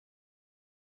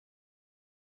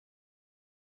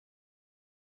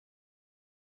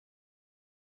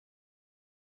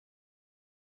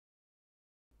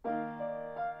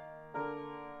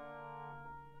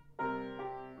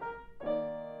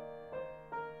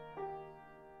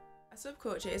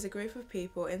subculture is a group of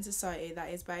people in society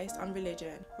that is based on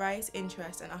religion, race,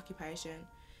 interest and occupation.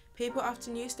 People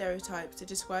often use stereotypes to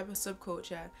describe a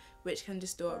subculture which can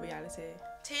distort reality.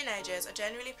 Teenagers are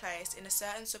generally placed in a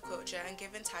certain subculture and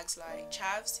given tags like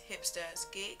chavs,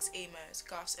 hipsters, geeks, emos,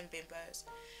 goths and bimbos.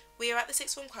 We are at the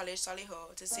Sixth Form College,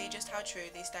 Solihull, to see just how true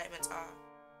these statements are.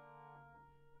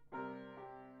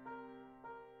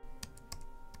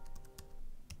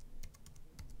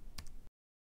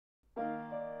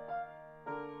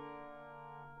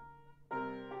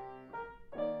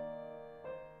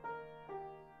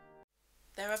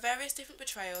 There are various different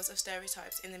portrayals of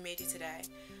stereotypes in the media today.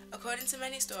 According to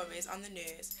many stories on the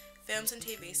news, films and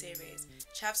TV series,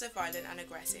 chavs are violent and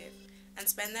aggressive, and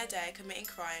spend their day committing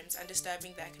crimes and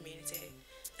disturbing their community.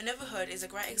 Another Hood is a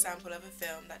great example of a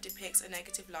film that depicts a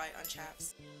negative light on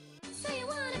chavs. So you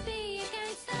wanna be a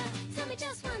gangster? Tell me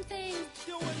just one thing.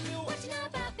 What you know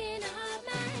about being a hard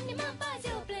man? Your mouth buys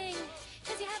your bling,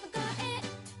 'cause you haven't got it,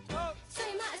 so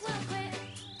you might as well quit.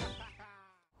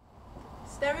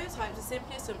 Stereotypes are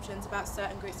simply assumptions about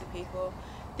certain groups of people.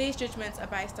 These judgments are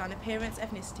based on appearance,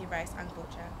 ethnicity, race and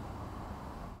culture.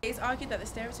 It is argued that the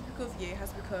stereotypical view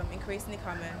has become increasingly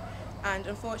common and,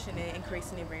 unfortunately,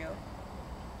 increasingly real.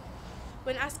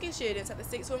 When asking students at the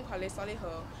Sixth Form College,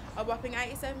 Solihull, a whopping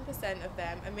 87% of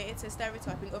them admitted to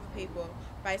stereotyping other people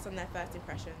based on their first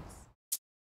impressions.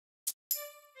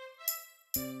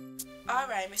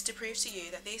 Our aim is to prove to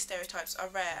you that these stereotypes are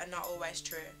rare and not always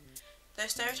true. Though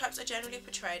stereotypes are generally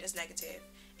portrayed as negative,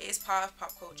 it is part of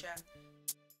pop culture.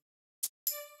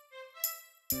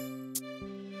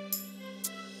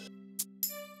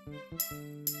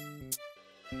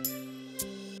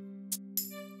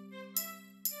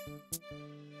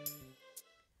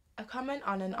 A comment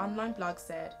on an online blog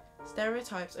said,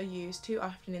 "Stereotypes are used too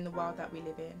often in the world that we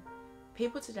live in.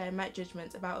 People today make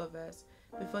judgments about others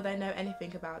before they know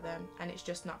anything about them, and it's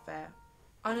just not fair."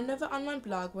 On another online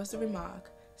blog was the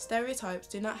remark, "Stereotypes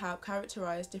do not help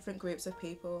characterise different groups of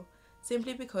people,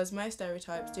 simply because most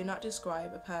stereotypes do not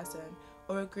describe a person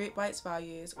or a group by its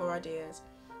values or ideas,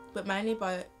 but mainly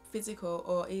by physical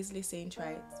or easily seen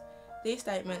traits. These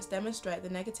statements demonstrate the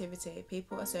negativity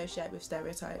people associate with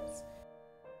stereotypes."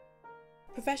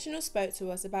 Professionals spoke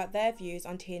to us about their views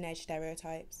on teenage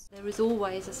stereotypes. There is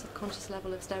always a subconscious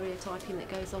level of stereotyping that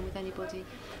goes on with anybody.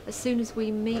 As soon as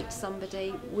we meet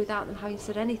somebody without them having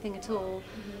said anything at all,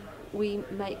 we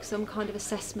make some kind of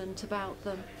assessment about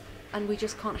them, and we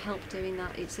just can't help doing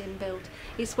that. It's inbuilt.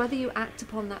 It's whether you act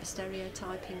upon that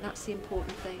stereotyping, that's the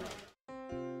important thing.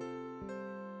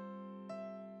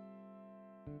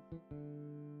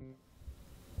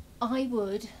 I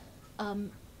would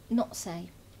not say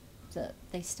that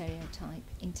they stereotype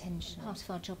intentionally. Part of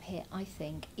our job here, I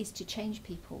think, is to change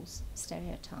people's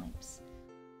stereotypes.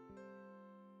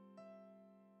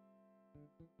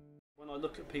 When I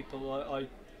look at people, I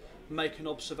make an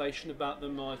observation about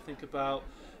them. I think about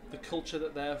the culture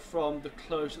that they're from, the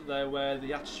clothes that they wear,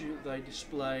 the attitude that they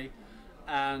display,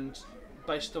 and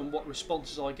based on what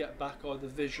responses I get back, either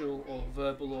visual or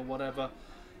verbal or whatever,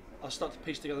 I start to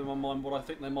piece together in my mind what I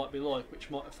think they might be like, which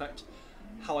might affect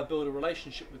how I build a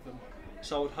relationship with them.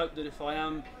 So I would hope that if I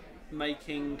am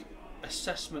making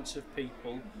assessments of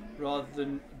people rather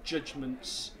than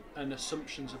judgments and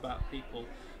assumptions about people,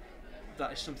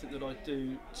 that is something that I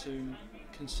do to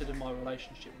consider my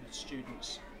relationship with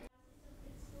students.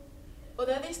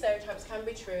 Although these stereotypes can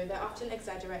be true, they're often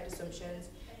exaggerated assumptions,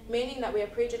 meaning that we are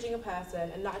prejudging a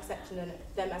person and not accepting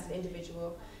them as an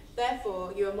individual.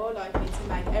 Therefore, you are more likely to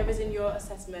make errors in your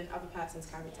assessment of a person's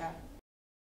character.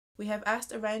 We have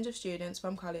asked a range of students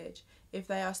from college if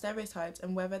they are stereotyped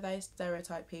and whether they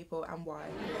stereotype people and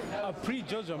why. I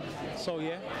prejudge them, so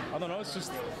yeah, I don't know, it's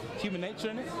just human nature,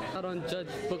 innit? I don't judge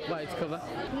book by its cover.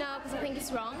 No, because I think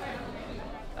it's wrong.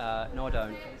 No, I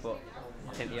don't, but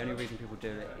I think the only reason people do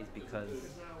it is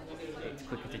because it's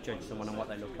quicker to judge someone on what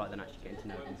they look like than actually getting to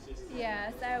know them.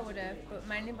 Yeah, Sarah would have, but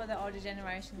mainly by the older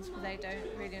generations, because they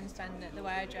don't really understand that the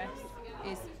way I dress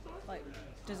is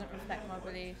doesn't reflect my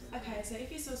beliefs. Okay, so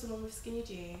if you saw someone with skinny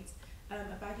jeans,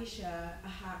 a baggy shirt, a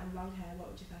hat and long hair,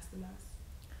 what would you class them as?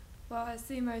 Well, I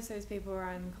see most of those people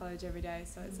around college every day,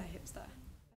 so it's a hipster.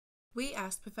 We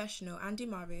asked professional Andy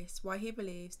Morris why he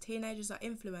believes teenagers are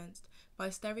influenced by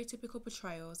stereotypical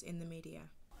portrayals in the media.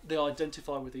 They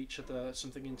identify with each other,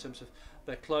 something in terms of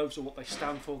their clothes or what they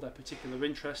stand for, their particular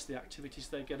interests, the activities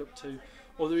they get up to,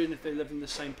 or even if they live in the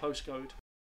same postcode.